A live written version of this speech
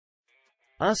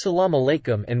Assalamu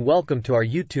alaikum and welcome to our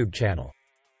YouTube channel.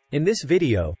 In this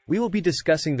video, we will be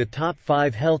discussing the top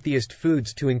 5 healthiest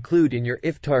foods to include in your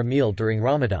iftar meal during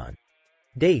Ramadan.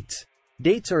 Dates.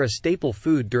 Dates are a staple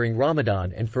food during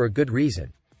Ramadan and for a good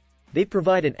reason. They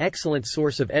provide an excellent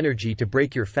source of energy to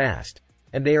break your fast,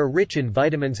 and they are rich in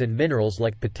vitamins and minerals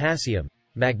like potassium,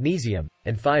 magnesium,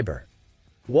 and fiber.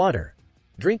 Water.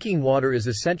 Drinking water is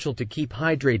essential to keep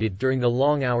hydrated during the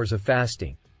long hours of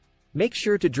fasting. Make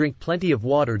sure to drink plenty of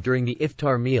water during the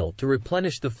iftar meal to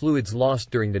replenish the fluids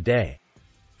lost during the day.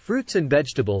 Fruits and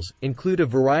vegetables. Include a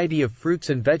variety of fruits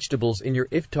and vegetables in your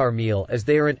iftar meal as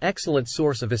they are an excellent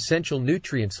source of essential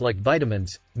nutrients like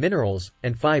vitamins, minerals,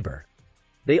 and fiber.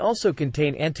 They also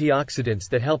contain antioxidants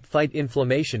that help fight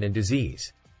inflammation and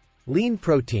disease. Lean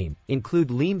protein.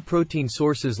 Include lean protein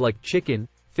sources like chicken,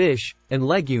 fish, and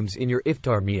legumes in your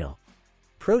iftar meal.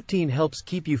 Protein helps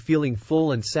keep you feeling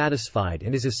full and satisfied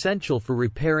and is essential for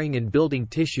repairing and building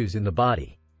tissues in the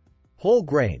body. Whole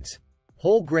grains.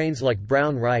 Whole grains like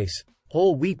brown rice,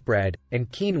 whole wheat bread,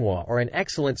 and quinoa are an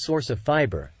excellent source of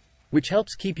fiber, which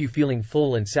helps keep you feeling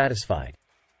full and satisfied.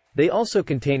 They also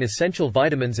contain essential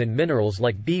vitamins and minerals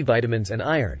like B vitamins and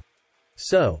iron.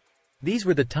 So, these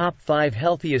were the top 5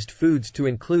 healthiest foods to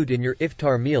include in your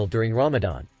iftar meal during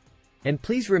Ramadan. And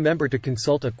please remember to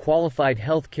consult a qualified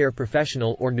healthcare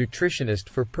professional or nutritionist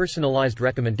for personalized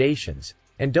recommendations,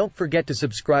 and don't forget to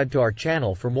subscribe to our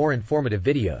channel for more informative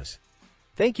videos.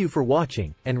 Thank you for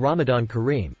watching, and Ramadan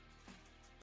Kareem.